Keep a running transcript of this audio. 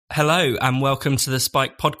Hello and welcome to the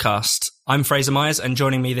Spike podcast. I'm Fraser Myers, and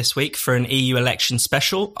joining me this week for an EU election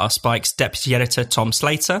special are Spike's deputy editor Tom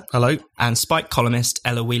Slater. Hello. And Spike columnist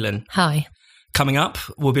Ella Whelan. Hi. Coming up,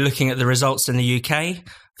 we'll be looking at the results in the UK,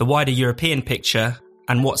 the wider European picture,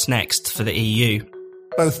 and what's next for the EU.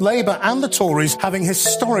 Both Labour and the Tories having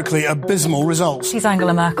historically abysmal results.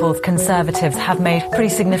 Angela Merkel's Conservatives have made pretty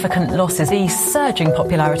significant losses. The surging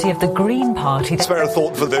popularity of the Green Party. Spare a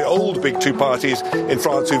thought for the old big two parties in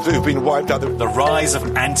France who've been wiped out. The rise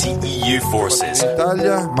of anti-EU forces. In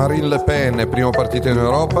Italia, Marine Le Pen è primo partito in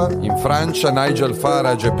Europa. In Francia, Nigel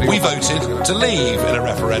Farage è primo. We voted to leave in a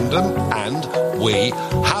referendum, and we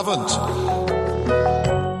haven't.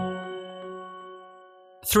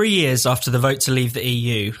 3 years after the vote to leave the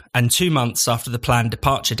EU, and 2 months after the planned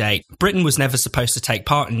departure date, Britain was never supposed to take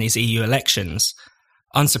part in these EU elections.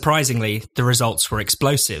 Unsurprisingly, the results were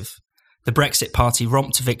explosive. The Brexit Party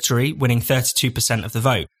romped to victory, winning 32% of the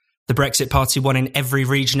vote. The Brexit Party won in every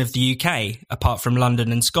region of the UK, apart from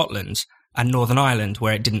London and Scotland, and Northern Ireland,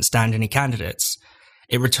 where it didn't stand any candidates.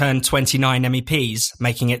 It returned 29 MEPs,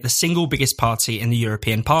 making it the single biggest party in the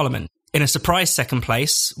European Parliament. In a surprise second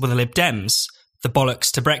place were the Lib Dems, the bollocks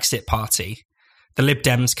to Brexit party. The Lib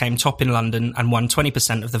Dems came top in London and won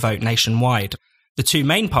 20% of the vote nationwide. The two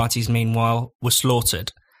main parties, meanwhile, were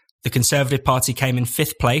slaughtered. The Conservative Party came in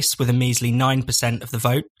fifth place with a measly 9% of the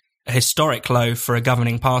vote, a historic low for a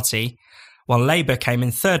governing party, while Labour came in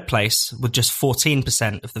third place with just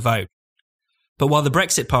 14% of the vote. But while the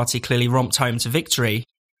Brexit Party clearly romped home to victory,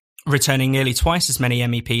 returning nearly twice as many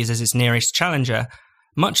MEPs as its nearest challenger,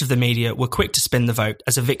 much of the media were quick to spin the vote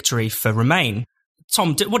as a victory for Remain.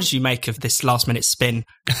 Tom, what did you make of this last-minute spin?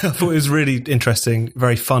 I thought it was really interesting,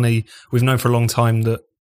 very funny. We've known for a long time that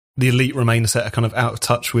the elite Remain set are kind of out of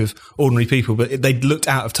touch with ordinary people, but they looked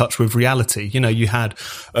out of touch with reality. You know, you had,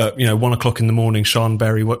 1 o'clock in the morning, Sian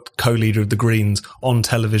Berry, co-leader of the Greens, on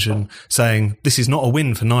television saying, this is not a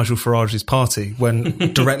win for Nigel Farage's party, when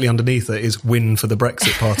directly underneath it is win for the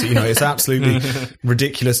Brexit party. You know, it's absolutely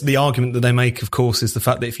ridiculous. The argument that they make, of course, is the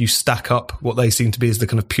fact that if you stack up what they seem to be as the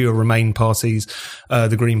kind of pure Remain parties,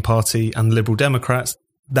 the Green Party and the Liberal Democrats,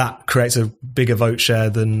 that creates a bigger vote share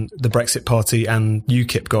than the Brexit Party and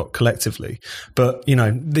UKIP got collectively. But, you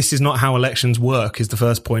know, this is not how elections work, is the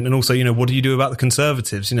first point. And also, you know, what do you do about the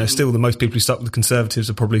Conservatives? You know, still the most people who stuck with the Conservatives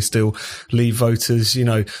are probably still Leave voters. You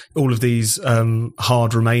know, all of these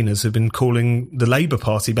hard Remainers have been calling the Labour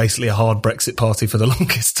Party basically a hard Brexit party for the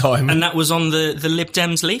longest time. And that was on the Lib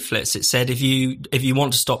Dems leaflets. It said, if you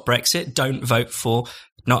want to stop Brexit, don't vote for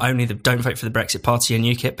not only don't vote for the Brexit Party and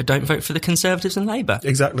UKIP, but don't vote for the Conservatives and Labour.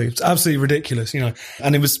 Exactly. It's absolutely ridiculous, you know.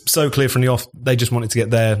 And it was so clear from the off, they just wanted to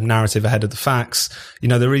get their narrative ahead of the facts. You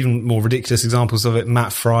know, there are even more ridiculous examples of it.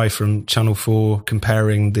 Matt Fry from Channel 4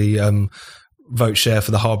 comparing the vote share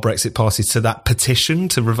for the hard Brexit party to that petition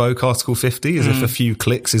to revoke Article 50, as if a few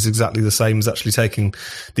clicks is exactly the same as actually taking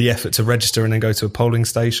the effort to register and then go to a polling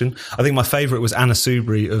station. I think my favourite was Anna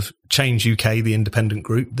Soubry of Change UK, the independent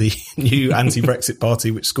group, the new anti-Brexit party,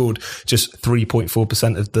 which scored just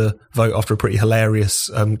 3.4% of the vote after a pretty hilarious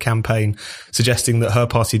campaign, suggesting that her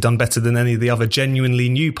party had done better than any of the other genuinely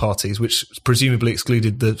new parties, which presumably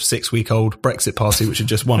excluded the 6-week-old Brexit party, which had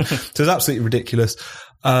just won. So it's absolutely ridiculous.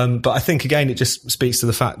 But I think, again, it just speaks to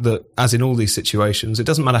the fact that, as in all these situations, it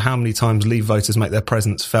doesn't matter how many times Leave voters make their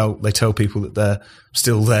presence felt. They tell people that they're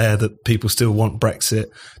still there, that people still want Brexit,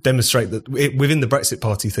 demonstrate that within the Brexit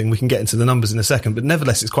party thing, we can get into the numbers in a second, but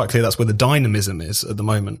nevertheless, it's quite clear that's where the dynamism is at the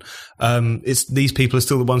moment. It's these people are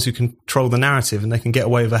still the ones who control the narrative, and they can get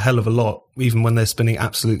away with a hell of a lot, even when they're spinning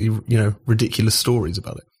absolutely, you know, ridiculous stories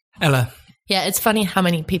about it. Ella? Yeah, it's funny how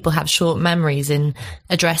many people have short memories in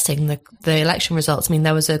addressing the election results. I mean,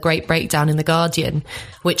 there was a great breakdown in The Guardian,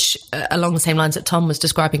 which, along the same lines that Tom was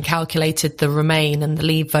describing, calculated the Remain and the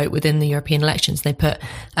Leave vote within the European elections. They put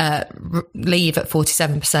Leave at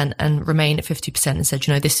 47% and Remain at 50% and said,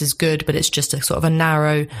 you know, this is good, but it's just a sort of a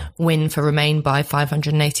narrow win for Remain by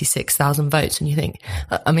 586,000 votes. And you think,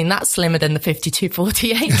 I mean, that's slimmer than the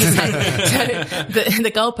 52-48%. So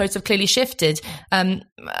the goalposts have clearly shifted.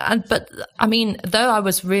 But I mean, though I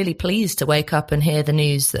was really pleased to wake up and hear the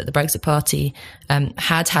news that the Brexit Party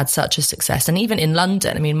had such a success, and even in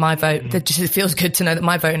London, I mean, my vote, it just feels good to know that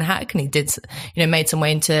my vote in Hackney made some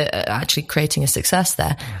way into actually creating a success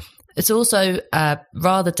there. It's also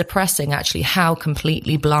rather depressing, actually, how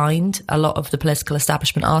completely blind a lot of the political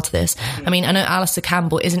establishment are to this. I mean, I know Alistair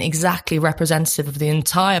Campbell isn't exactly representative of the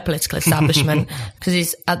entire political establishment because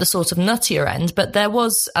he's at the sort of nuttier end, but there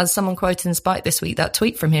was, as someone quoted in Spike this week, that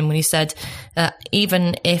tweet from him when he said,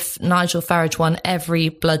 even if Nigel Farage won every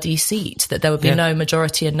bloody seat, that there would be no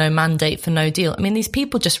majority and no mandate for no deal. I mean, these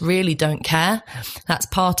people just really don't care. That's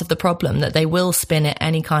part of the problem, that they will spin it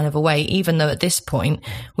any kind of a way, even though at this point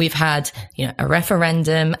we've had, a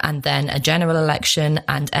referendum and then a general election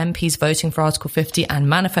and MPs voting for Article 50 and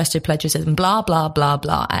manifesto pledges and blah, blah, blah,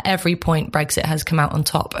 blah. At every point, Brexit has come out on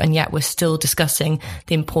top, and yet we're still discussing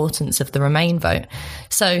the importance of the Remain vote.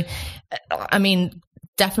 So, I mean,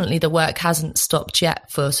 definitely the work hasn't stopped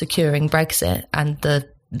yet for securing Brexit, and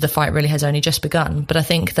the fight really has only just begun. But I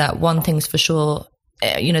think that one thing's for sure,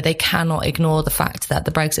 they cannot ignore the fact that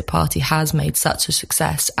the Brexit Party has made such a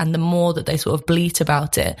success, and the more that they sort of bleat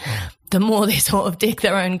about it, the more they sort of dig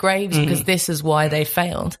their own graves, because this is why they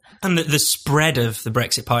failed. And the spread of the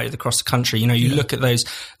Brexit Party across the country, you look at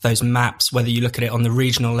those maps, whether you look at it on the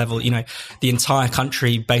regional level, the entire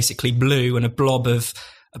country basically blue and a blob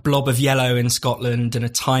of yellow in Scotland and a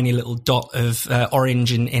tiny little dot of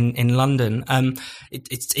orange in London.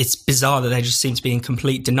 It's bizarre that they just seem to be in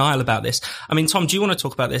complete denial about this. I mean, Tom, do you want to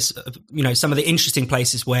talk about this? Some of the interesting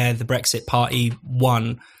places where the Brexit Party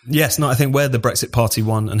won. Yes, no, I think where the Brexit Party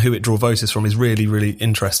won and who it drew voters from is really, really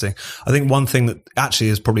interesting. I think one thing that actually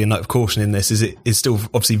is probably a note of caution in this is it is still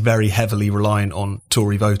obviously very heavily reliant on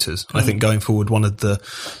Tory voters. I think going forward, one of the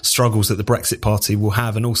struggles that the Brexit Party will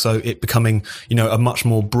have, and also it becoming, a much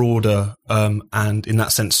more broader and in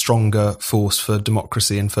that sense stronger force for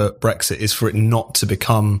democracy and for Brexit, is for it not to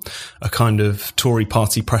become a kind of Tory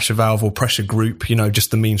party pressure valve or pressure group, just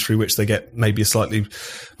the means through which they get maybe a slightly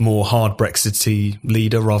more hard Brexit-y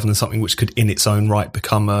leader, rather than something which could in its own right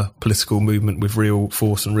become a political movement with real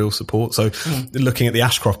force and real support. So looking at the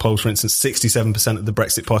Ashcroft polls, for instance, 67% of the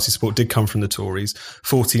Brexit Party support did come from the Tories,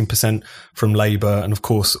 14% from Labour, and of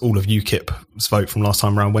course all of UKIP's vote from last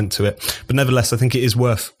time around went to it. But nevertheless, I think it is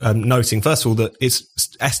worth noting, first of all, that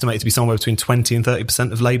it's estimated to be somewhere between 20 and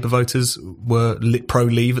 30% of Labour voters were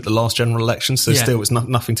pro-Leave at the last general election, so still it's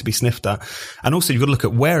nothing to be sniffed at. And also you've got to look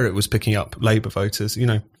at where it was picking up Labour voters.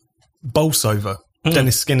 Bolsover,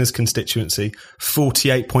 Dennis Skinner's constituency,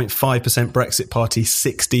 48.5% Brexit Party,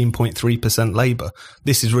 16.3% Labour.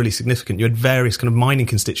 This is really significant. You had various kind of mining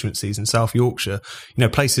constituencies in South Yorkshire,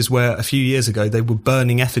 places where a few years ago they were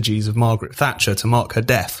burning effigies of Margaret Thatcher to mark her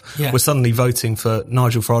death, were suddenly voting for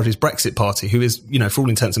Nigel Farage's Brexit Party, who is, for all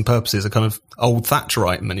intents and purposes, a kind of old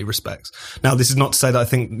Thatcherite in many respects. Now, this is not to say that I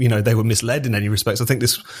think, they were misled in any respects. I think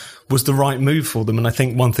this was the right move for them. And I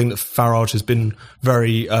think one thing that Farage has been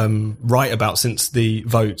very right about since the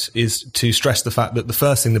vote is to stress the fact that the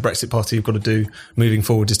first thing the Brexit Party have got to do moving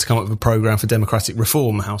forward is to come up with a programme for democratic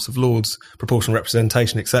reform, House of Lords, proportional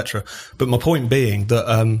representation, etc. But my point being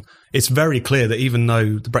that it's very clear that even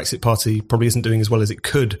though the Brexit Party probably isn't doing as well as it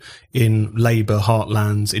could in Labour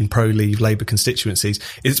heartlands, in pro-Leave Labour constituencies,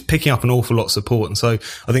 it's picking up an awful lot of support. And so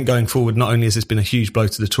I think going forward, not only has this been a huge blow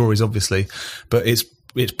to the Tories, obviously, but it's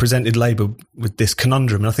presented Labour with this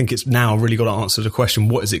conundrum. And I think it's now really got to answer the question,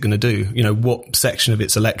 what is it going to do? What section of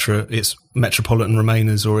its electorate, its metropolitan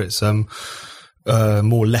Remainers or its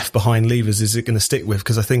more left behind leavers is it going to stick with?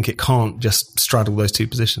 Because I think it can't just straddle those two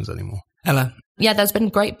positions anymore. Ella? Yeah, there's been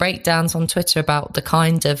great breakdowns on Twitter about the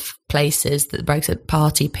kind of places that the Brexit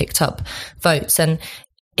Party picked up votes. And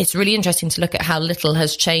it's really interesting to look at how little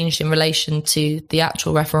has changed in relation to the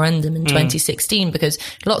actual referendum in 2016, because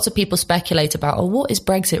lots of people speculate about, what is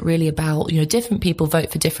Brexit really about? Different people vote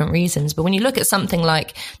for different reasons. But when you look at something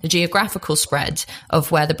like the geographical spread of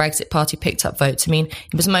where the Brexit Party picked up votes, it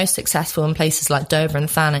was most successful in places like Dover and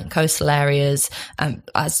Thanet, coastal areas,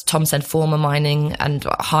 as Tom said, former mining and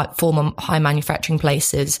former high manufacturing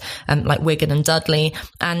places, like Wigan and Dudley.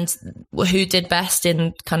 And who did best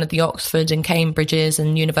in kind of the Oxford and Cambridges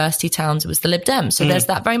and university towns? It was the Lib Dems. So there's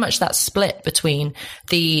that very much that split between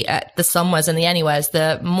the somewheres and the anywheres.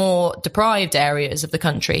 The more deprived areas of the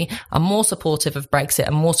country are more supportive of Brexit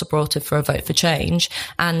and more supportive for a vote for change,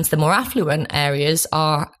 and the more affluent areas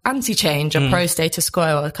are anti-change and pro-status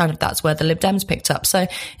quo. Kind of that's where the Lib Dems picked up. So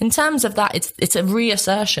in terms of that, it's a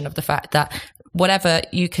reassertion of the fact that whatever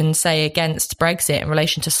you can say against Brexit in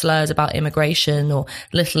relation to slurs about immigration or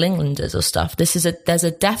Little Englanders or stuff, there's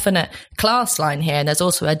a definite class line here, and there's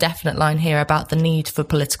also a definite line here about the need for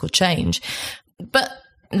political change. But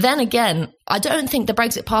then again, I don't think the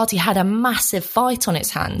Brexit Party had a massive fight on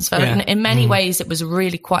its hands. In many ways, it was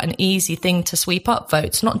really quite an easy thing to sweep up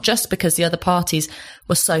votes, not just because the other parties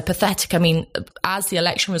were so pathetic. I mean, as the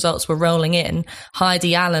election results were rolling in,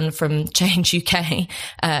 Heidi Allen from Change UK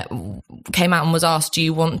came out and was asked, do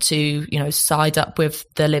you want to, side up with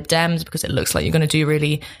the Lib Dems because it looks like you're going to do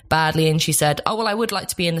really badly? And she said, oh, well, I would like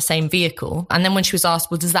to be in the same vehicle. And then when she was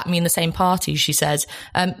asked, well, does that mean the same party? She said,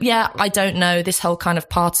 yeah, I don't know. This whole kind of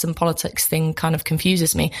partisan politics thing kind of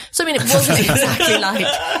confuses me. So, I mean, it wasn't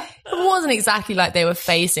exactly like they were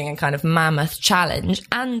facing a kind of mammoth challenge.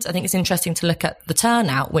 And I think it's interesting to look at the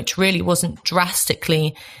turnout, which really wasn't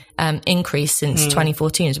drastically increased since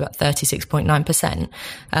 2014. It was about 36.9%,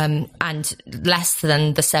 and less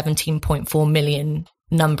than the 17.4 million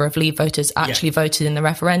number of Leave voters actually voted in the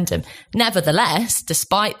referendum. Nevertheless,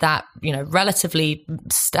 despite that, relatively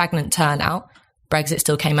stagnant turnout, Brexit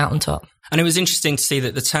still came out on top. And it was interesting to see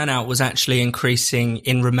that the turnout was actually increasing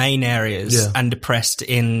in Remain areas and depressed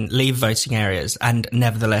in Leave voting areas. And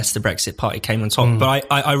nevertheless, the Brexit Party came on top. But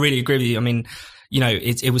I really agree with you. I mean,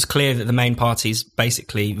 it was clear that the main parties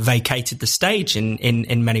basically vacated the stage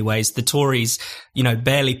in many ways. The Tories,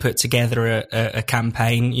 barely put together a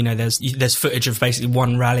campaign. There's footage of basically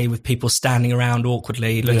one rally with people standing around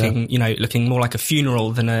awkwardly, looking more like a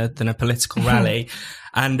funeral than a political rally.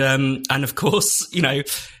 And of course,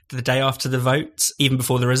 the day after the vote, even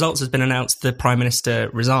before the results has been announced, the Prime Minister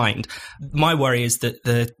resigned. My worry is that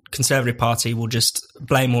the Conservative Party will just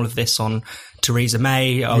blame all of this on Theresa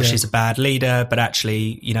May. She's a bad leader, but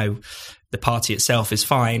actually, the party itself is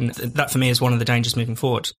fine. That, for me, is one of the dangers moving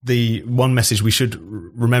forward. The one message we should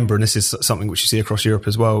remember, and this is something which you see across Europe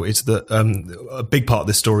as well, is that a big part of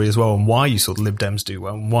this story as well, and why you saw the Lib Dems do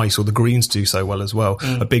well, and why you saw the Greens do so well as well.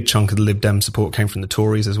 A big chunk of the Lib Dem support came from the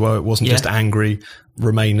Tories as well. It wasn't just angry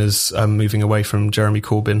Remainers moving away from Jeremy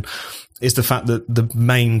Corbyn. Is the fact that the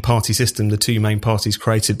main party system, the two main parties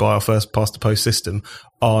created by our first past the post system,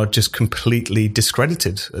 are just completely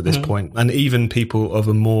discredited at this point. And even people of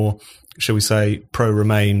a more, shall we say,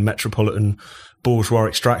 pro-Remain, metropolitan, bourgeois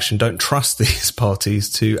extraction don't trust these parties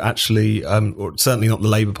to actually, or certainly not the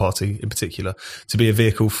Labour Party in particular, to be a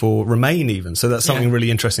vehicle for Remain even. So that's something really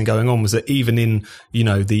interesting going on, was that even in,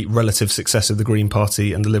 the relative success of the Green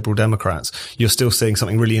Party and the Liberal Democrats, you're still seeing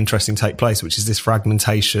something really interesting take place, which is this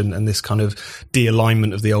fragmentation and this kind of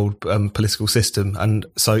de-alignment of the old political system. And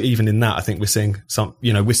so even in that, I think we're seeing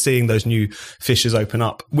we're seeing those new fissures open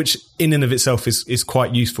up, which in and of itself is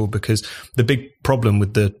quite useful, because the big problem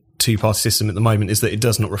with the two-party system at the moment is that it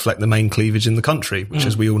does not reflect the main cleavage in the country, which,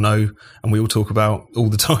 as we all know and we all talk about all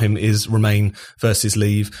the time, is Remain versus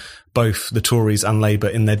Leave. Both the Tories and Labour,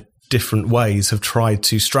 in their different ways, have tried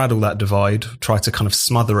to straddle that divide, try to kind of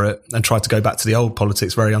smother it, and try to go back to the old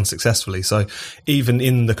politics very unsuccessfully. So even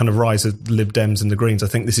in the kind of rise of the Lib Dems and the Greens, I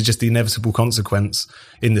think this is just the inevitable consequence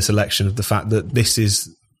in this election of the fact that this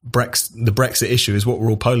is the Brexit issue is what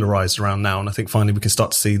we're all polarised around now. And I think finally we can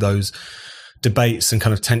start to see those debates and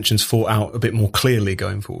kind of tensions fought out a bit more clearly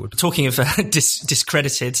going forward. Talking of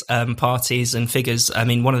discredited parties and figures, I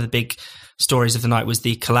mean, one of the big stories of the night was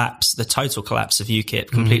the total collapse of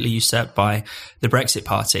UKIP, completely usurped by the Brexit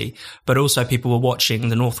Party. But also people were watching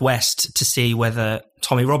the North West to see whether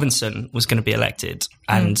Tommy Robinson was going to be elected.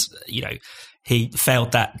 And, he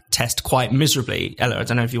failed that test quite miserably. Ella, I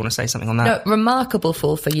don't know if you want to say something on that. No, remarkable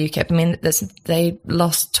fall for UKIP. I mean, they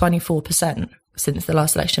lost 24%. Since the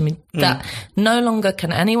last election. I mean, that no longer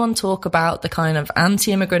can anyone talk about the kind of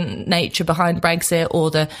anti-immigrant nature behind Brexit or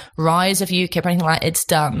the rise of UKIP or anything like that. It's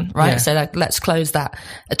done, right? So let's close a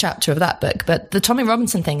chapter of that book. But the Tommy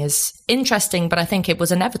Robinson thing is interesting, but I think it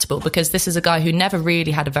was inevitable, because this is a guy who never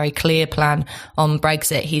really had a very clear plan on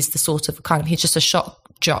Brexit. He's the sort of he's just a shock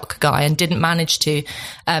jock guy, and didn't manage to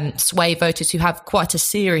sway voters who have quite a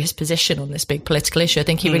serious position on this big political issue. I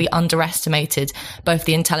think he really underestimated both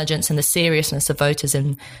the intelligence and the seriousness of voters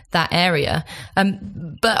in that area.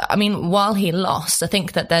 But I mean, while he lost, I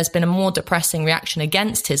think that there's been a more depressing reaction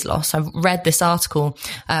against his loss. I've read this article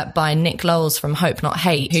by Nick Lowles from Hope Not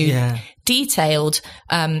Hate, who detailed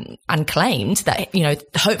and claimed that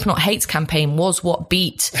Hope Not Hate's campaign was what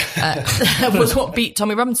beat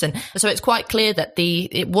Tommy Robinson. So it's quite clear that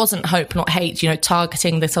it wasn't Hope Not Hate,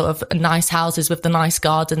 targeting the sort of nice houses with the nice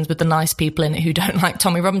gardens with the nice people in it who don't like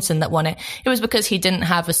Tommy Robinson that won it. It was because he didn't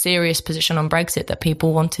have a serious position on Brexit that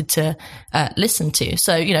people wanted to listen to.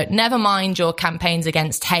 So never mind your campaigns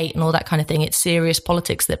against hate and all that kind of thing. It's serious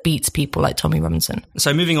politics that beats people like Tommy Robinson.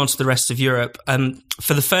 So moving on to the rest of Europe,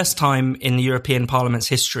 for the first time time in the European Parliament's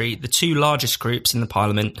history, the two largest groups in the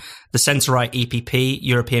Parliament, the centre-right EPP,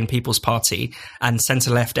 European People's Party, and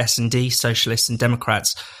centre-left S&D, Socialists and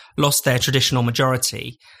Democrats, lost their traditional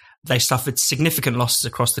majority. They suffered significant losses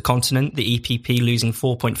across the continent, the EPP losing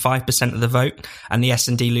 4.5% of the vote and the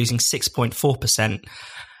S&D losing 6.4%.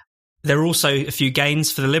 There were also a few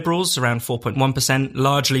gains for the Liberals, around 4.1%,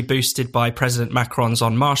 largely boosted by President Macron's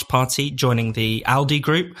En Marche party joining the ALDE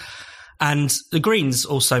group. And the Greens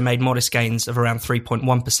also made modest gains of around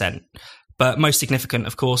 3.1%. But most significant,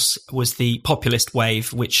 of course, was the populist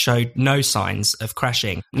wave, which showed no signs of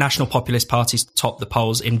crashing. National populist parties topped the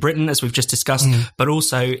polls in Britain, as we've just discussed, but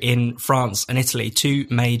also in France and Italy, two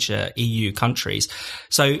major EU countries.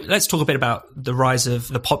 So let's talk a bit about the rise of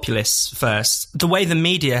the populists first. The way the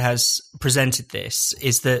media has presented this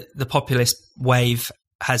is that the populist wave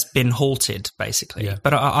has been halted, basically. Yeah.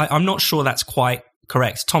 But I'm not sure that's quite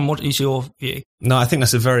correct. Tom, what is your view? No, I think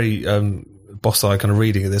that's a very boss-eye kind of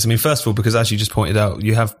reading of this. I mean, first of all, because as you just pointed out,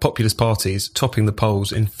 you have populist parties topping the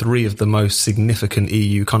polls in three of the most significant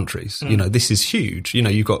EU countries. You know, this is huge. You know,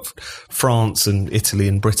 you've got France and Italy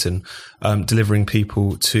and Britain delivering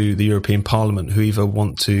people to the European Parliament who either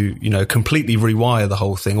want to, you know, completely rewire the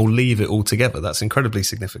whole thing or leave it altogether. That's incredibly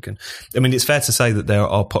significant. I mean, it's fair to say that there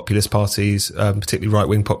are populist parties, particularly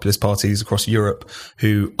right-wing populist parties across Europe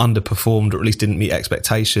who underperformed or at least didn't meet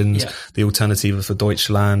expectations. Yeah. The Alternative for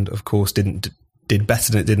Deutschland, of course, did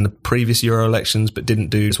better than it did in the previous Euro elections, but didn't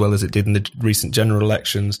do as well as it did in the recent general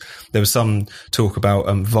elections. There was some talk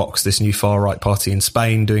about Vox, this new far-right party in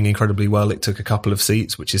Spain, doing incredibly well. It took a couple of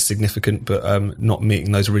seats, which is significant, but not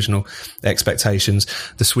meeting those original expectations.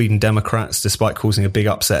 The Sweden Democrats, despite causing a big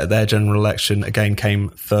upset at their general election, again came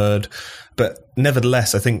third. But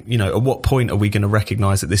nevertheless, I think, you know, at what point are we going to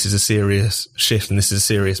recognise that this is a serious shift and this is a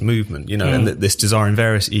serious movement, you know, and that this desire in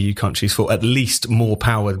various EU countries for at least more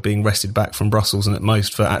power being wrested back from Brussels and at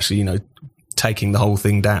most for actually, you know, taking the whole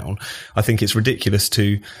thing down. I think it's ridiculous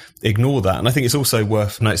to ignore that. And I think it's also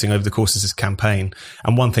worth noticing over the course of this campaign.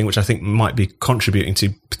 And one thing which I think might be contributing to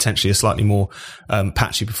potentially a slightly more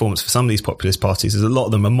patchy performance for some of these populist parties is a lot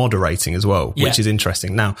of them are moderating as well, which is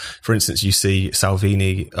interesting. Now, for instance, you see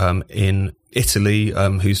Salvini in Italy,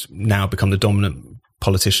 who's now become the dominant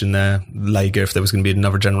politician there. Lega, if there was going to be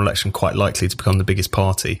another general election, quite likely to become the biggest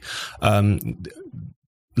party.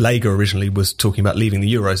 Lega originally was talking about leaving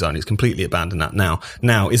the Eurozone. It's completely abandoned that now.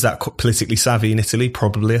 Now, is that politically savvy in Italy?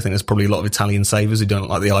 Probably. I think there's probably a lot of Italian savers who don't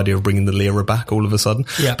like the idea of bringing the lira back all of a sudden.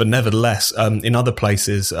 Yeah. But nevertheless, in other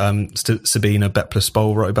places, Sabine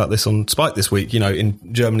Beppler-Spoll wrote about this on Spike this week. You know, in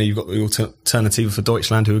Germany, you've got the Alternative for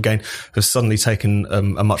Deutschland, who again have suddenly taken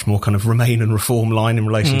a much more kind of Remain and Reform line in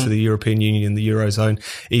relation to the European Union and the Eurozone.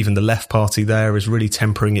 Even the left party there is really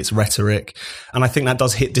tempering its rhetoric. And I think that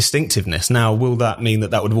does hit distinctiveness. Now, will that mean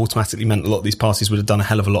that would have automatically meant a lot of these parties would have done a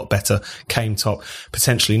hell of a lot better, came top?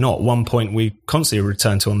 Potentially not. One point we constantly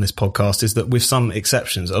return to on this podcast is that with some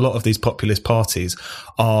exceptions, a lot of these populist parties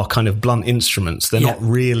are kind of blunt instruments. They're not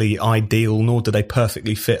really ideal, nor do they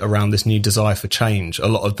perfectly fit around this new desire for change. A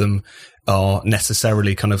lot of them are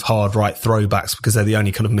necessarily kind of hard right throwbacks because they're the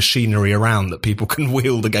only kind of machinery around that people can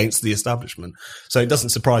wield against the establishment. So it doesn't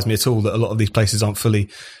surprise me at all that a lot of these places aren't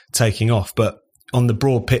fully taking off. But on the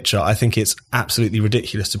broad picture, I think it's absolutely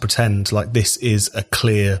ridiculous to pretend like this is a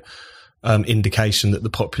clear indication that the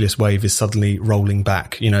populist wave is suddenly rolling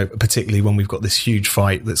back, you know, particularly when we've got this huge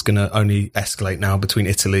fight that's going to only escalate now between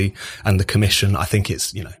Italy and the Commission. I think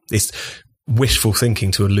it's, you know, it's wishful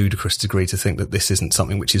thinking to a ludicrous degree to think that this isn't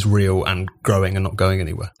something which is real and growing and not going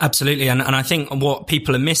anywhere. Absolutely. And I think what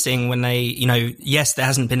people are missing when they, you know, yes, there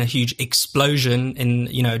hasn't been a huge explosion in,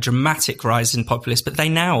 you know, a dramatic rise in populists, but they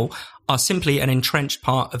now are simply an entrenched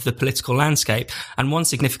part of the political landscape. And one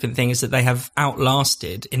significant thing is that they have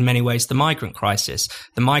outlasted, in many ways, the migrant crisis.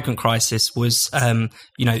 The migrant crisis was,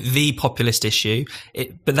 you know, the populist issue,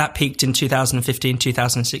 but that peaked in 2015,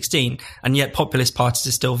 2016. And yet populist parties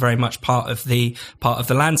are still very much part of the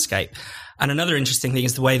landscape. And another interesting thing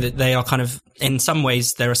is the way that they are kind of, in some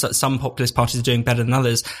ways, there are some populist parties are doing better than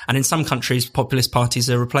others. And in some countries, populist parties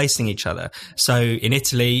are replacing each other. So in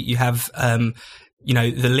Italy, you have, you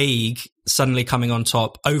know, the League suddenly coming on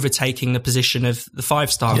top, overtaking the position of the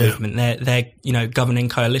Five Star movement. They're, you know, governing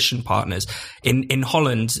coalition partners. In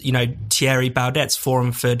Holland, you know, Thierry Baudet's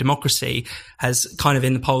Forum for Democracy has kind of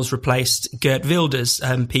in the polls replaced Geert Wilders'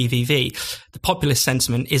 PVV. The populist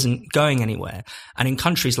sentiment isn't going anywhere. And in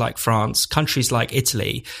countries like France, countries like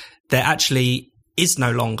Italy, there actually is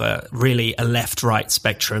no longer really a left-right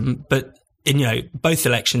spectrum, but in, both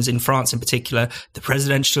elections in France in particular, the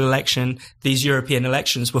presidential election, these European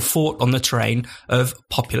elections were fought on the terrain of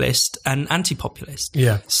populist and anti-populist.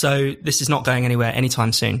 Yeah. So this is not going anywhere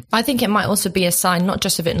anytime soon. I think it might also be a sign, not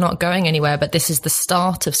just of it not going anywhere, but this is the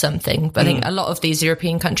start of something. But I think a lot of these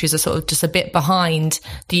European countries are sort of just a bit behind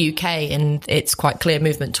the UK, and it's quite clear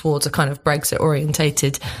movement towards a kind of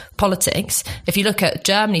Brexit-orientated politics. If you look at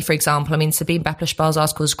Germany, for example, I mean, Sabine Beppler-Spar's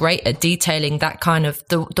article is great at detailing that kind of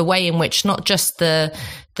the way in which not just the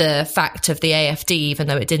fact of the AfD, even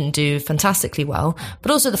though it didn't do fantastically well, but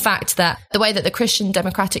also the fact that the way that the Christian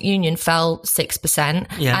Democratic Union fell 6%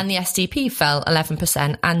 and the SDP fell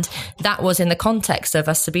 11%. And that was in the context of,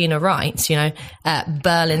 as Sabina writes,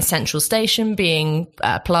 Berlin Central Station being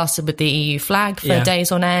plastered with the EU flag for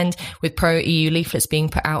days on end, with pro-EU leaflets being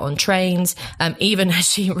put out on trains. Even as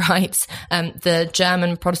she writes, the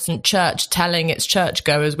German Protestant Church telling its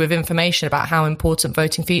churchgoers with information about how important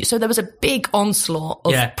voting for you. So there was a big onslaught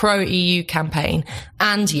of pro-EU campaign,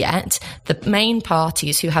 and yet the main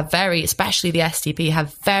parties who have especially the SDP,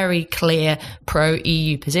 have very clear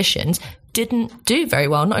pro-EU positions, didn't do very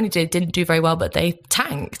well. Not only didn't do very well, but they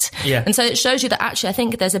tanked. Yeah. And so it shows you that actually I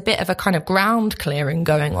think there's a bit of a kind of ground clearing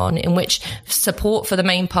going on in which support for the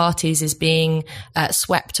main parties is being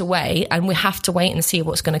swept away, and we have to wait and see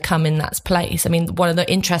what's going to come in that place. I mean, one of the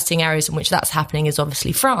interesting areas in which that's happening is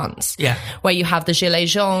obviously France, where you have the Gilets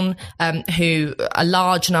jaunes, who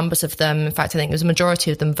large numbers of them, in fact, I think it was a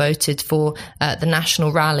majority of them voted for the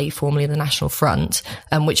National Rally, formerly the National Front,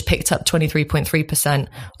 which picked up 23.3%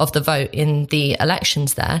 of the vote in the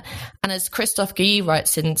elections there. And as Christophe Guilly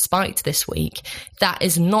writes in Spiked this week, that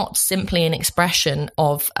is not simply an expression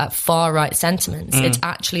of far-right sentiments. It's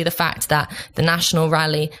actually the fact that the National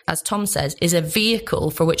Rally, as Tom says, is a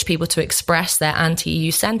vehicle for which people to express their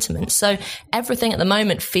anti-EU sentiments. So everything at the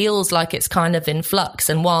moment feels like it's kind of in flux.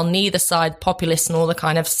 And while neither side, populists and all the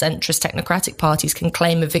kind of centrist technocratic parties, can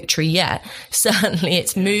claim a victory yet, certainly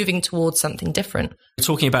it's moving towards something different.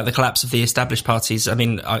 Talking about the collapse of the established parties, I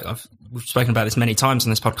mean, we've spoken about this many times on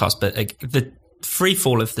this podcast, but the free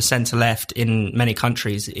fall of the centre-left in many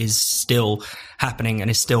countries is still happening and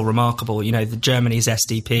is still remarkable. The Germany's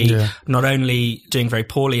SDP not only doing very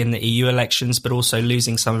poorly in the EU elections, but also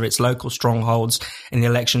losing some of its local strongholds in the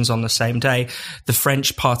elections on the same day. The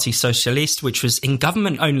French Parti Socialiste, which was in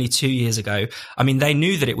government only 2 years ago, I mean, they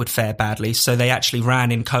knew that it would fare badly, so they actually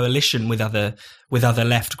ran in coalition with other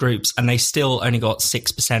left groups, and they still only got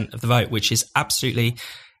 6% of the vote, which is absolutely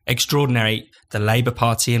extraordinary. The Labour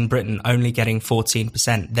Party in Britain only getting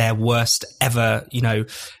 14%, their worst ever,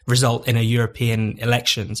 result in a European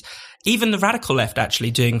elections. Even the radical left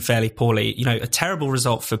actually doing fairly poorly. A terrible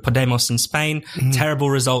result for Podemos in Spain, terrible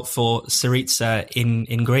result for Syriza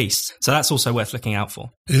in Greece. So that's also worth looking out for.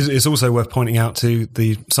 It's also worth pointing out to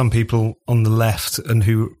some people on the left and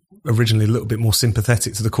who originally a little bit more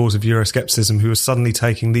sympathetic to the cause of Euroscepticism, who are suddenly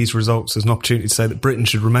taking these results as an opportunity to say that Britain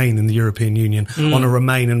should remain in the European Union on a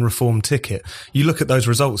remain and reform ticket. You look at those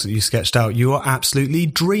results that you sketched out, you are absolutely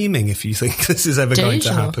dreaming if you think this is ever going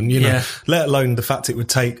to happen, let alone the fact it would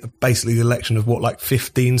take basically the election of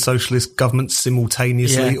 15 socialist governments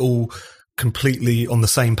simultaneously, all completely on the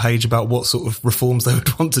same page about what sort of reforms they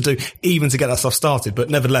would want to do, even to get that stuff started. But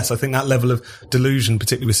nevertheless, I think that level of delusion,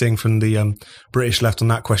 particularly we're seeing from the British left on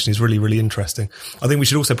that question, is really, really interesting. I think we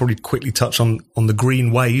should also probably quickly touch on the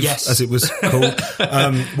green wave, as it was called,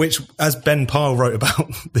 which, as Ben Pyle wrote about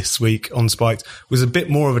this week on Spiked, was a bit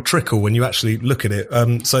more of a trickle when you actually look at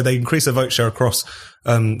it. So they increased their vote share across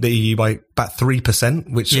the EU by about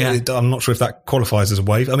 3%, which I'm not sure if that qualifies as a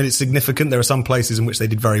wave. I mean, it's significant. There are some places in which they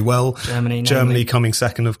did very well. Germany coming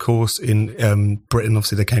second, of course. In Britain,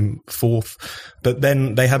 obviously, they came fourth. But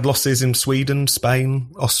then they had losses in Sweden, Spain,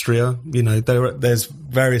 Austria. There's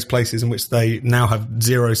various places in which they now have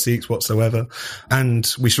 0 seats whatsoever.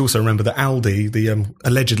 And we should also remember that ALDE, the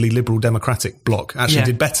allegedly liberal democratic bloc, actually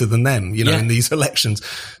did better than them, in these elections.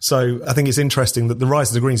 So I think it's interesting that the rise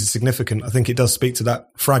of the Greens is significant. I think it does speak to that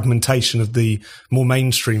fragmentation of the more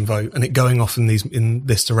mainstream vote and it going off in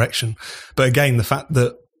this direction. But again, the fact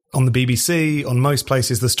that on the BBC, on most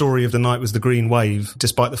places, the story of the night was the green wave,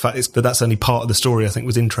 despite the fact that's only part of the story, I think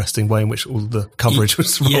was interesting way in which all the coverage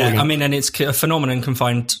was rolling. Yeah, I mean, and it's a phenomenon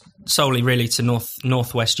confined solely really to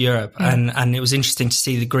Northwest Europe. And it was interesting to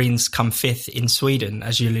see the Greens come fifth in Sweden,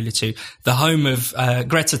 as you alluded to, the home of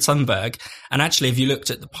Greta Thunberg. And actually, if you looked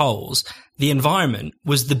at the polls, the environment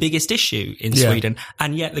was the biggest issue in Sweden,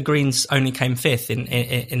 and yet the Greens only came fifth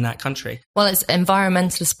in that country. Well, it's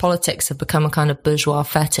environmentalist politics have become a kind of bourgeois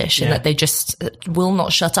fetish, and that they just will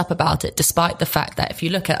not shut up about it, despite the fact that if you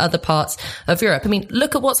look at other parts of Europe, I mean,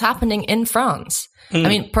 look at what's happening in France. I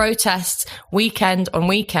mean, protests weekend on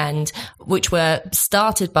weekend, which were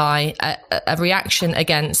started by a reaction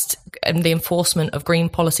against the enforcement of green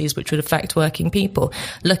policies, which would affect working people.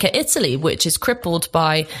 Look at Italy, which is crippled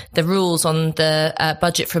by the rules on the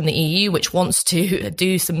budget from the EU, which wants to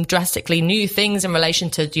do some drastically new things in relation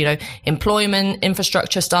to, you know, employment,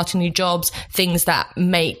 infrastructure, starting new jobs, things that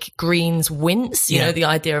make Greens wince, you know, the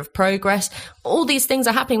idea of progress. All these things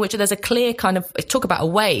are happening, which there's a clear kind of, talk about a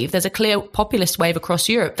wave, there's a clear populist wave across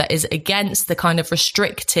Europe that is against the kind of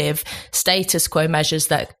restrictive status quo measures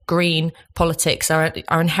that green politics are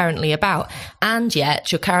inherently about. And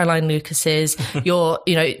yet your Caroline Lucases,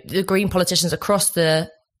 the green politicians across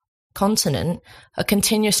the continent are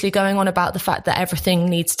continuously going on about the fact that everything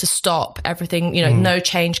needs to stop, everything, no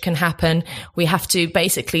change can happen. We have to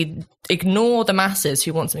basically ignore the masses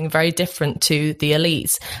who want something very different to the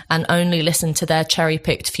elites and only listen to their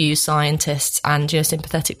cherry-picked few scientists and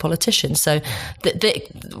sympathetic politicians. So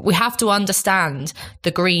we have to understand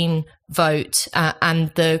the green vote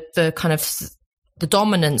and the kind of the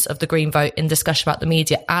dominance of the green vote in discussion about the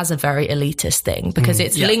media as a very elitist thing, because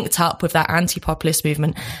it's linked up with that anti-populist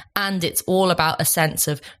movement, and it's all about a sense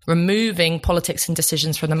of removing politics and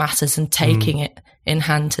decisions from the masses and taking it in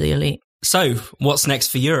hand to the elite. So what's next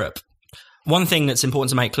for Europe? One thing that's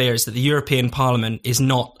important to make clear is that the European Parliament is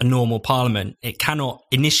not a normal parliament. It cannot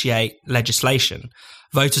initiate legislation.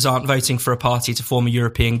 Voters aren't voting for a party to form a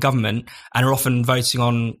European government and are often voting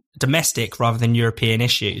on domestic rather than European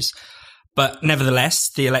issues. But nevertheless,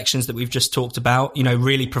 the elections that we've just talked about,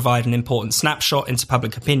 really provide an important snapshot into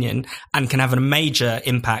public opinion and can have a major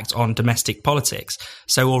impact on domestic politics.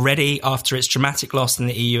 So already, after its dramatic loss in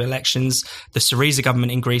the EU elections, the Syriza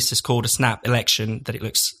government in Greece has called a snap election that it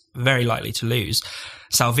looks very likely to lose.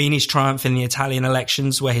 Salvini's triumph in the Italian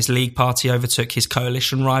elections, where his League party overtook his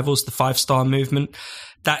coalition rivals, the Five Star Movement,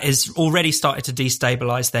 that has already started to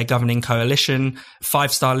destabilise their governing coalition.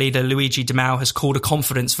 Five Star leader Luigi Di Maio has called a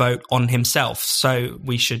confidence vote on himself. So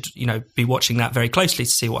we should, be watching that very closely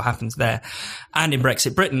to see what happens there. And in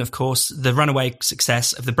Brexit Britain, of course, the runaway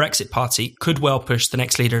success of the Brexit Party could well push the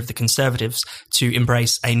next leader of the Conservatives to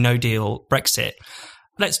embrace a no-deal Brexit.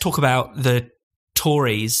 Let's talk about the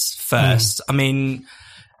Tories first. I mean,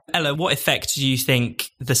 Ella, what effect do you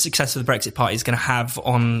think the success of the Brexit Party is going to have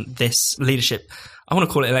on this leadership? I want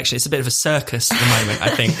to call it election. It's a bit of a circus at the moment,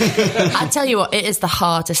 I think. I tell you what, it is the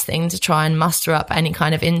hardest thing to try and muster up any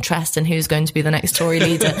kind of interest in who's going to be the next Tory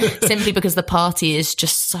leader, simply because the party is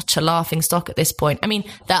just such a laughing stock at this point. I mean,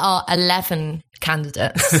 there are 11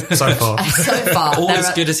 candidates. So far. All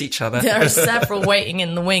as good as each other. There are several waiting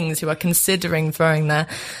in the wings who are considering throwing their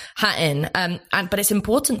hat in. But it's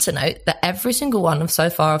important to note that every single one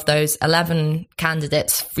of those 11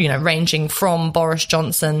 candidates, ranging from Boris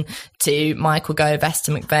Johnson to Michael Gove,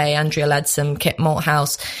 Esther McVey, Andrea Leadsom, Kit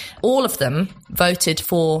Malthouse, all of them voted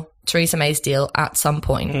for Theresa May's deal at some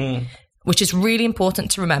point. Which is really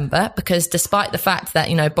important to remember, because despite the fact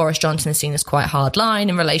that, Boris Johnson is seen as quite hard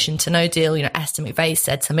line in relation to no deal, Esther McVey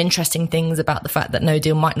said some interesting things about the fact that no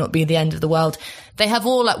deal might not be the end of the world. They have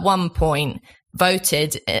all at one point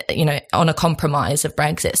voted, on a compromise of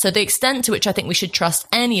Brexit. So the extent to which I think we should trust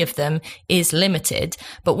any of them is limited.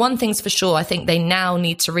 But one thing's for sure, I think they now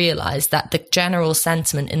need to realise that the general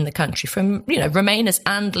sentiment in the country from, Remainers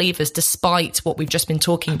and Leavers, despite what we've just been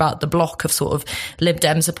talking about, the block of sort of Lib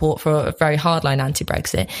Dem support for a very hardline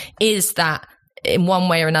anti-Brexit, is that in one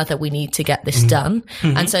way or another, we need to get this done.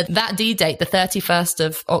 And so that D-date, the 31st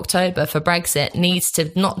of October for Brexit, needs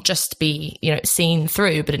to not just be, seen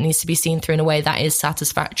through, but it needs to be seen through in a way that is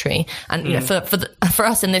satisfactory. And, for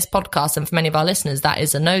us in this podcast and for many of our listeners, that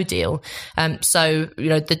is a no deal. So,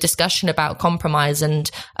 the discussion about compromise and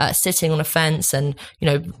sitting on a fence and,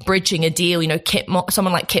 bridging a deal,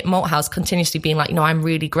 someone like Kit Malthouse continuously being like, I'm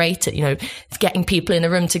really great at, getting people in a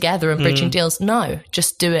room together and bridging deals. No,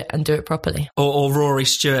 just do it and do it properly. Or Rory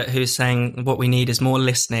Stewart, who's saying what we need is more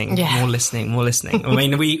listening, more listening. I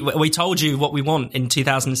mean, we told you what we want in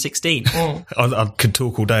 2016. I could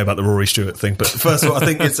talk all day about the Rory Stewart thing, but first of all, I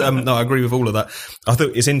think it's no, I agree with all of that. I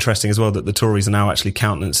think it's interesting as well that the Tories are now actually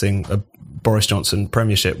countenancing a Boris Johnson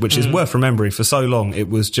premiership, which is worth remembering. For so long, it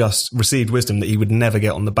was just received wisdom that he would never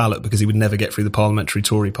get on the ballot because he would never get through the parliamentary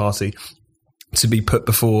Tory party to be put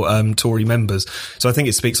before Tory members. So I think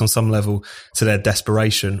it speaks on some level to their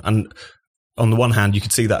desperation. And on the one hand, you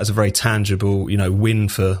could see that as a very tangible, win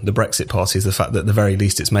for the Brexit party, is the fact that at the very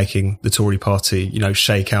least it's making the Tory party,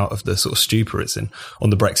 shake out of the sort of stupor it's in on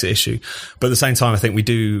the Brexit issue. But at the same time, I think we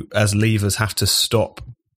do, as Leavers, have to stop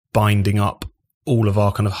binding up all of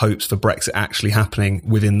our kind of hopes for Brexit actually happening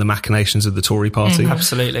within the machinations of the Tory party.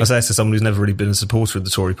 Absolutely. I say this to someone who's never really been a supporter of the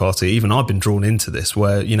Tory party. Even I've been drawn into this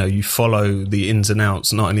where, you follow the ins and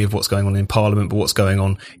outs, not only of what's going on in Parliament, but what's going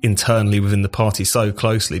on internally within the party so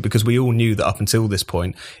closely, because we all knew that up until this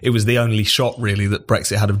point, it was the only shot really that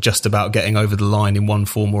Brexit had of just about getting over the line in one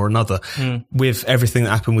form or another. With everything that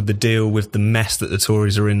happened with the deal, with the mess that the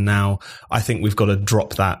Tories are in now, I think we've got to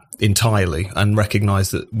drop that entirely and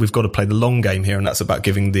recognise that we've got to play the long game here, and that's about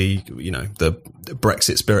giving the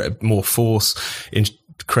Brexit spirit more force in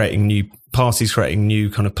creating new parties, creating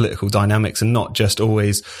new kind of political dynamics, and not just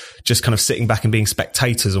always just kind of sitting back and being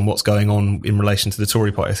spectators on what's going on in relation to the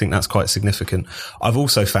Tory party. I think that's quite significant. I've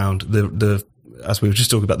also found the as we were just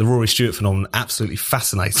talking about, the Rory Stewart phenomenon, absolutely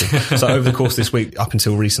fascinating. So over the course of this week, up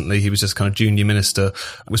until recently, he was just kind of junior minister,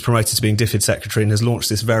 was promoted to being DFID secretary, and has launched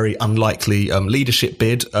this very unlikely leadership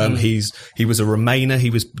bid. He was a Remainer. He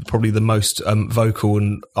was probably the most vocal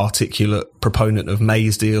and articulate proponent of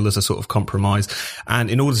May's deal as a sort of compromise. And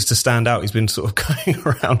in order to stand out, he's been sort of going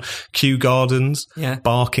around Kew Gardens,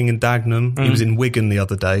 Barking and Dagenham. He was in Wigan the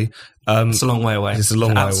other day. It's a long way away. It's a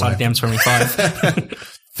long way away. Outside the M25.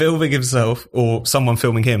 Filming himself, or someone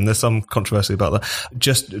filming him, there's some controversy about that,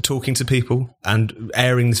 just talking to people and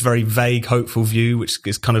airing this very vague, hopeful view, which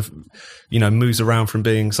is kind of, moves around from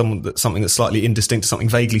being something that's slightly indistinct to something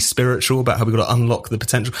vaguely spiritual about how we've got to unlock the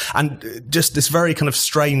potential. And just this very kind of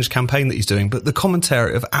strange campaign that he's doing, but the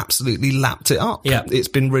commentary have absolutely lapped it up. Yeah. It's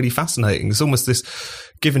been really fascinating. It's almost this,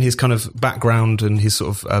 given his kind of background and his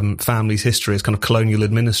sort of family's history as kind of colonial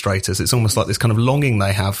administrators, it's almost like this kind of longing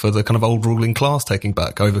they have for the kind of old ruling class taking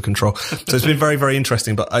back over control. So it's been very, very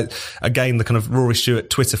interesting. But again, the kind of Rory Stewart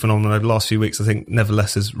Twitter phenomenon over the last few weeks, I think,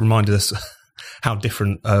 nevertheless has reminded us how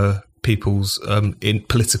different people's in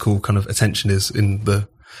political kind of attention is in the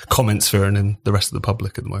comment sphere and in the rest of the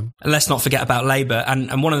public at the moment. And let's not forget about Labour.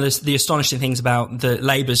 And one of the astonishing things about the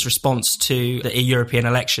Labour's response to the European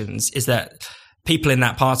elections is that people in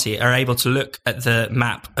that party are able to look at the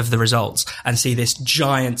map of the results and see this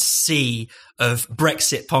giant sea of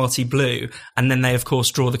Brexit party blue. And then they, of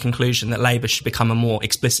course, draw the conclusion that Labour should become a more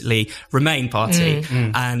explicitly Remain party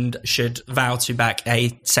and should vow to back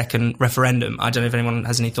a second referendum. I don't know if anyone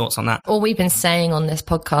has any thoughts on that. Well, we've been saying on this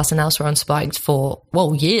podcast and elsewhere on Spiked for,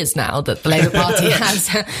 years now that the Labour Party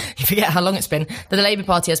has, you forget how long it's been, that the Labour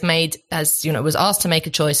Party was asked to make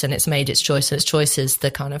a choice, and it's made its choice, and its choice is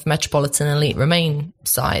the kind of metropolitan elite Remain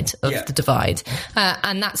side of the divide.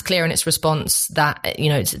 And that's clear in its response that,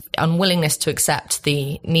 it's unwillingness to accept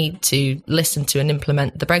the need to listen to and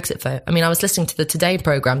implement the Brexit vote. I mean, I was listening to the Today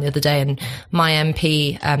programme the other day, and my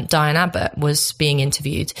MP, Diane Abbott, was being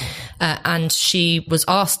interviewed, and she was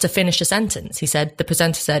asked to finish a sentence. The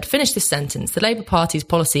presenter said, finish this sentence. The Labour Party's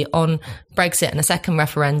policy on Brexit and a second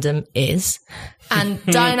referendum is... And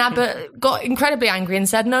Diane Abbott got incredibly angry and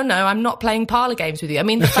said, no, I'm not playing parlour games with you. I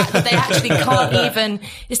mean, the fact that they actually can't even,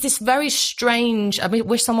 it's this very strange, I mean,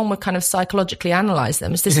 wish someone would kind of psychologically analyse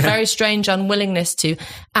them. It's this very strange unwillingness to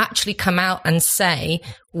actually come out and say,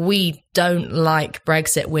 we don't like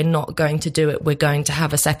Brexit, we're not going to do it, we're going to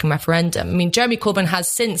have a second referendum. I mean, Jeremy Corbyn has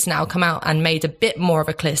since now come out and made a bit more of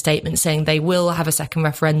a clear statement saying they will have a second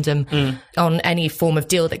referendum on any form of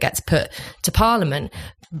deal that gets put to Parliament.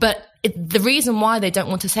 But the reason why they don't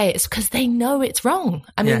want to say it is because they know it's wrong.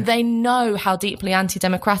 I mean, they know how deeply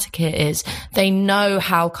anti-democratic it is. They know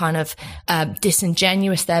how kind of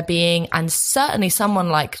disingenuous they're being. And certainly someone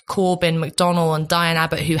like Corbyn, McDonnell and Diane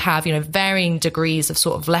Abbott, who have, varying degrees of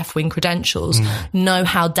sort of left-wing credentials, know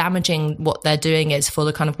how damaging what they're doing is for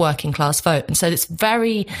the kind of working class vote. And so it's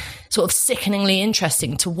very sort of sickeningly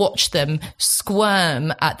interesting to watch them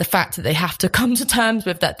squirm at the fact that they have to come to terms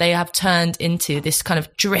with that they have turned into this kind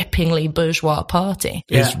of drippingly bourgeois party.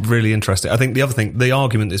 It's really interesting. I think the other thing, the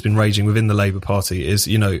argument that's been raging within the Labour Party is,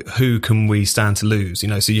 who can we stand to lose?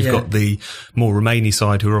 So you've got the more Remainy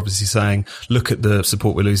side who are obviously saying, look at the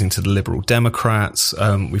support we're losing to the Liberal Democrats.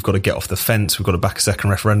 We've got to get off the fence. We've got to back a second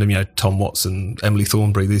referendum. Tom Watson, Emily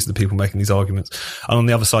Thornberry, these are the people making these arguments. And on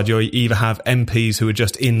the other side, you either have MPs who are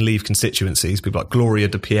just in Leave constituencies, people like Gloria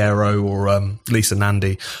De Piero or Lisa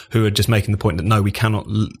Nandy, who are just making the point that no,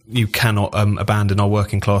 you cannot abandon our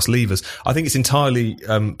working class leavers. I think it's entirely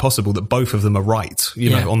possible that both of them are right.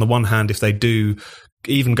 On the one hand, if they do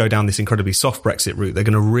even go down this incredibly soft Brexit route, they're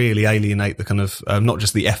going to really alienate the kind of, not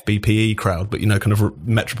just the FBPE crowd, but, kind of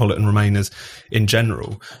metropolitan Remainers in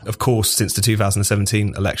general. Of course, since the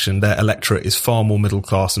 2017 election, their electorate is far more middle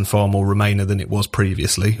class and far more Remainer than it was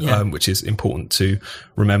previously, which is important to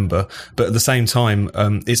remember. But at the same time,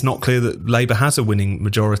 it's not clear that Labour has a winning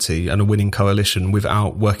majority and a winning coalition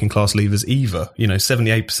without working class leavers either.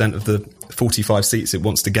 78% of the 45 seats it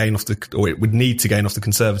wants to gain or it would need to gain off the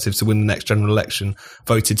Conservatives to win the next general election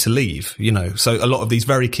voted to leave, So a lot of these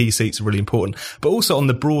very key seats are really important. But also on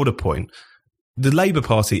the broader point, the Labour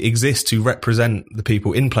Party exists to represent the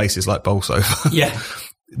people in places like Bolsover. Yeah.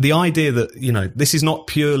 The idea that, this is not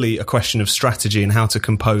purely a question of strategy and how to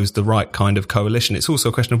compose the right kind of coalition. It's also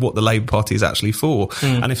a question of what the Labour Party is actually for.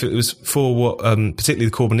 And if it was for what, particularly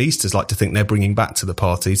the Corbynistas like to think they're bringing back to the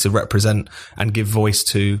party to represent and give voice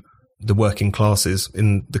to the working classes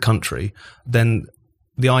in the country, then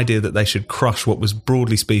the idea that they should crush what was,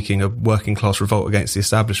 broadly speaking, a working class revolt against the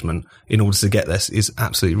establishment in order to get this is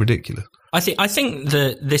absolutely ridiculous. I think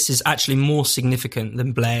that this is actually more significant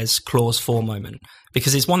than Blair's Clause 4 moment,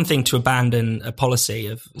 because it's one thing to abandon a policy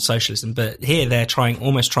of socialism, but here they're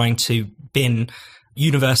almost trying to bin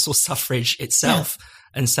universal suffrage itself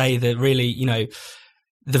and say that really,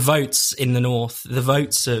 the votes in the north, the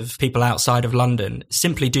votes of people outside of London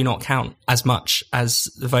simply do not count as much as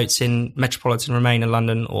the votes in metropolitan Remain in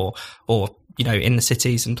London or in the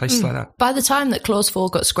cities and places like that. By the time that Clause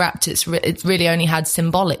 4 got scrapped, it really only had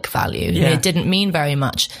symbolic value. Yeah. It didn't mean very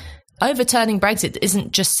much. Overturning Brexit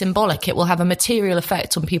isn't just symbolic. It will have a material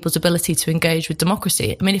effect on people's ability to engage with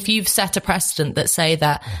democracy. I mean, if you've set a precedent that say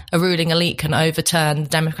that a ruling elite can overturn the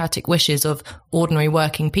democratic wishes of ordinary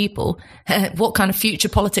working people, what kind of future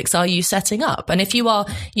politics are you setting up? And if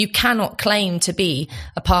you cannot claim to be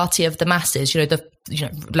a party of the masses,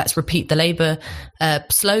 let's repeat the Labour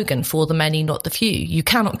slogan, for the many, not the few. You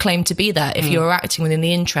cannot claim to be that if you're acting within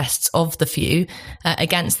the interests of the few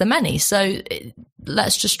against the many. So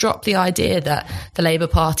let's just drop the idea that the Labour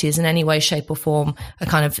Party is in any way, shape or form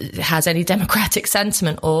has any democratic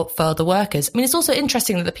sentiment or for the workers. I mean, it's also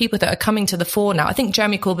interesting that the people that are coming to the fore now, I think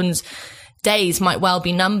Jeremy Corbyn's days might well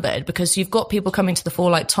be numbered, because you've got people coming to the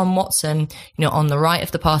fore like Tom Watson, on the right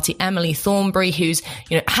of the party, Emily Thornberry, who's,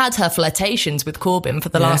 had her flirtations with Corbyn for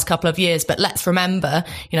the last couple of years. But let's remember,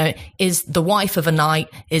 is the wife of a knight,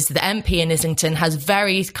 is the MP in Islington, has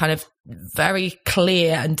very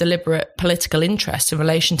clear and deliberate political interest in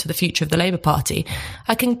relation to the future of the Labour Party.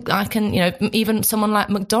 I can, even someone like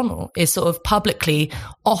McDonnell is sort of publicly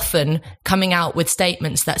often coming out with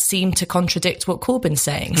statements that seem to contradict what Corbyn's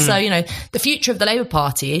saying. So, the future of the Labour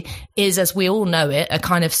Party is, as we all know it, a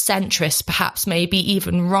kind of centrist, perhaps maybe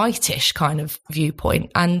even rightish kind of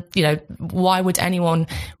viewpoint. And, why would anyone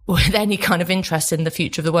with any kind of interest in the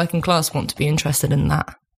future of the working class want to be interested in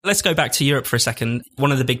that? Let's go back to Europe for a second.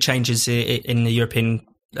 One of the big changes in the European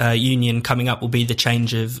Union coming up will be the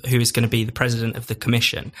change of who is going to be the president of the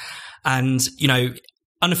Commission. And,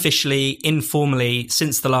 unofficially, informally,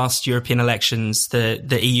 since the last European elections,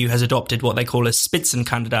 the EU has adopted what they call a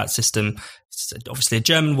Spitzenkandidat system. It's obviously a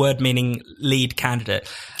German word meaning lead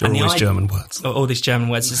candidate. German words. All these German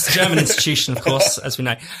words. It's a German institution, of course, as we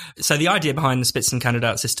know. So the idea behind the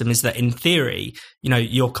Spitzenkandidat system is that in theory,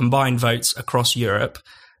 your combined votes across Europe,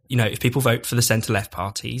 if people vote for the centre-left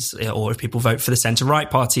parties or if people vote for the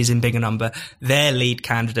centre-right parties in bigger number, their lead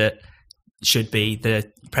candidate should be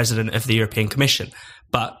the president of the European Commission.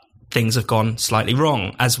 But things have gone slightly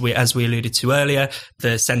wrong. As we alluded to earlier,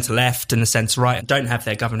 the centre-left and the centre-right don't have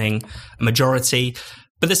their governing majority.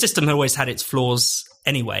 But the system always had its flaws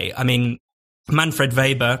anyway. I mean, Manfred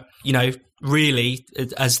Weber, really,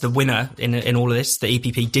 as the winner in all of this, the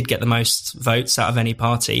EPP did get the most votes out of any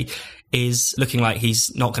party, is looking like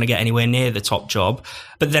he's not going to get anywhere near the top job.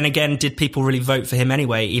 But then again, did people really vote for him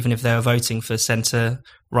anyway, even if they were voting for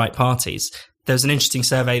centre-right parties? There was an interesting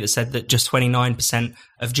survey that said that just 29%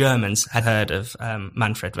 of Germans had heard of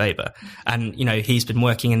Manfred Weber. And, he's been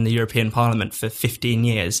working in the European Parliament for 15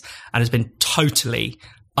 years and has been totally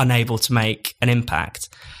unable to make an impact.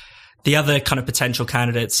 The other kind of potential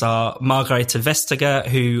candidates are Margrethe Vestager,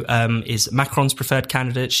 who is Macron's preferred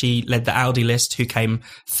candidate. She led the Aldi list, who came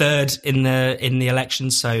third in the election.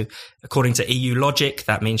 So according to EU logic,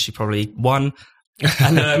 that means she probably won.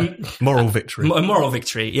 And moral victory. A moral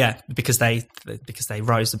victory, yeah, because they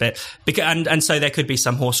rose a bit. And so there could be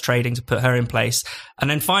some horse trading to put her in place. And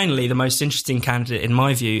then finally, the most interesting candidate, in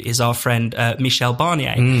my view, is our friend Michel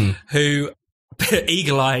Barnier, who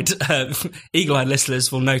eagle-eyed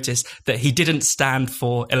listeners will notice that he didn't stand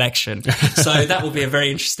for election. So that will be a very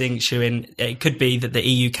interesting issue. It could be that the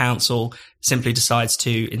EU Council simply decides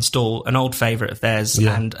to install an old favourite of theirs,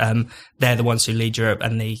 and they're the ones who lead Europe,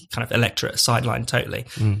 and the kind of electorate sidelined totally.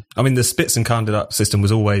 I mean, the Spitzenkandidat system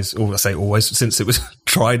was always, or I say always, since it was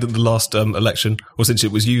tried at the last election, or since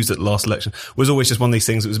it was used at the last election, was always just one of these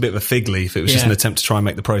things that was a bit of a fig leaf. It was just an attempt to try and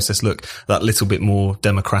make the process look that little bit more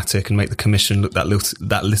democratic and make the Commission look that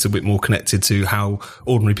little bit more connected to how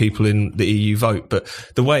ordinary people in the EU vote. But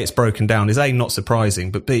the way it's broken down is A, not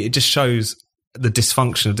surprising, but B, it just shows the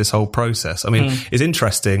dysfunction of this whole process. I mean, it's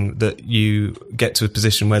interesting that you get to a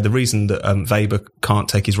position where the reason that Weber can't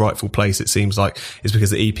take his rightful place, it seems like, is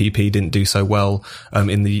because the EPP didn't do so well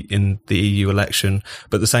in the EU election.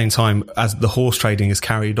 But at the same time, as the horse trading is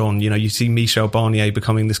carried on, you see Michel Barnier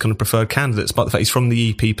becoming this kind of preferred candidate, despite the fact he's from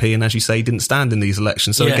the EPP, and as you say, he didn't stand in these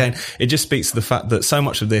elections. So again, it just speaks to the fact that so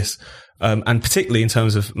much of this, and particularly in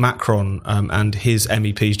terms of Macron and his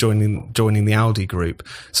MEPs joining the Audi group,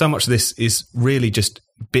 so much of this is really just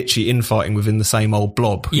bitchy infighting within the same old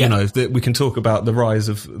blob. That we can talk about the rise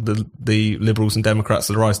of the Liberals and Democrats,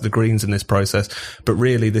 the rise of the Greens in this process, but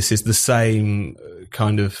really this is the same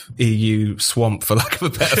kind of EU swamp, for lack of a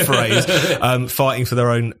better phrase, fighting for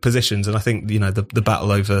their own positions. And I think, the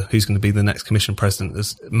battle over who's going to be the next Commission President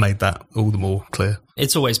has made that all the more clear.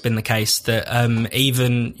 It's always been the case that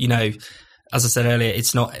even, as I said earlier,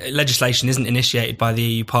 legislation isn't initiated by the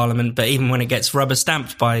EU Parliament, but even when it gets rubber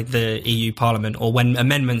stamped by the EU Parliament, or when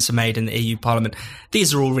amendments are made in the EU Parliament,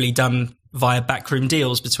 these are all really done via backroom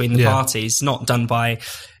deals between the parties, not done by,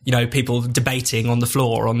 people debating on the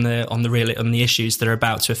floor on the issues that are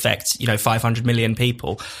about to affect, 500 million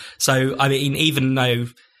people. So, I mean, even though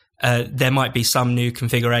there might be some new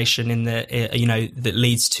configuration in that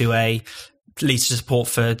leads to support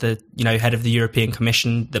for the, head of the European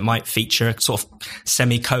Commission that might feature a sort of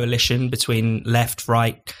semi-coalition between left,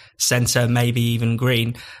 right, centre, maybe even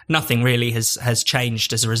Green. Nothing really has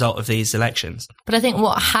changed as a result of these elections. But I think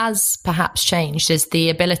what has perhaps changed is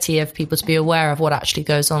the ability of people to be aware of what actually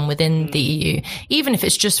goes on within the EU, even if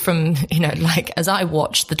it's just from, as I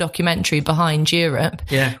watched the documentary Behind Europe,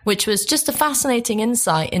 which was just a fascinating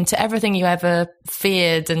insight into everything you ever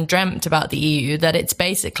feared and dreamt about the EU, that it's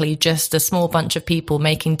basically just a small bunch of people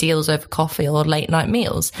making deals over coffee or late night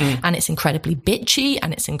meals. And it's incredibly bitchy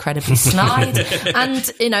and it's incredibly snide.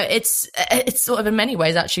 And, it's sort of in many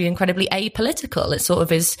ways actually incredibly apolitical. It sort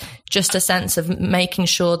of is just a sense of making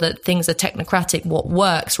sure that things are technocratic, what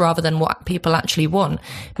works, rather than what people actually want.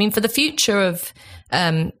 I mean, for the future of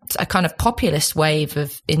a kind of populist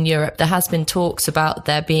wave in Europe, there has been talks about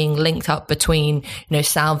there being linked up between,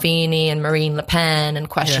 Salvini and Marine Le Pen, and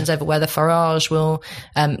questions over whether Farage will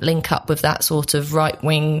link up with that sort of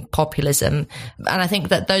right-wing populism. And I think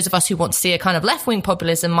that those of us who want to see a kind of left-wing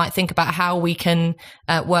populism might think about how we can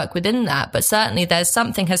work within that. But certainly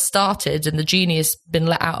something has started, and the genie has been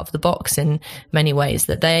let out of the box in many ways,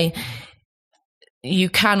 that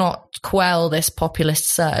you cannot quell this populist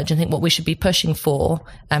surge. I think what we should be pushing for,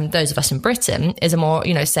 those of us in Britain, is a more,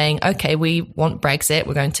 saying, okay, we want Brexit,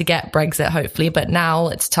 we're going to get Brexit, hopefully, but now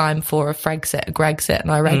it's time for a Frexit, a Grexit,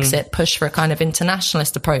 and a Rexit, push for a kind of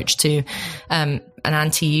internationalist approach to an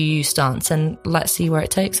anti-EU stance, and let's see where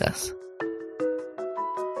it takes us.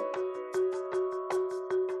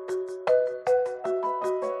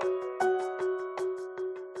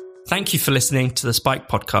 Thank you for listening to the Spike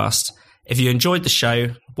Podcast. If you enjoyed the show,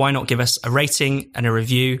 why not give us a rating and a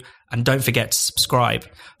review, and don't forget to subscribe.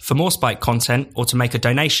 For more Spike content or to make a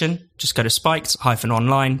donation, just go to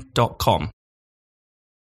spiked-online.com.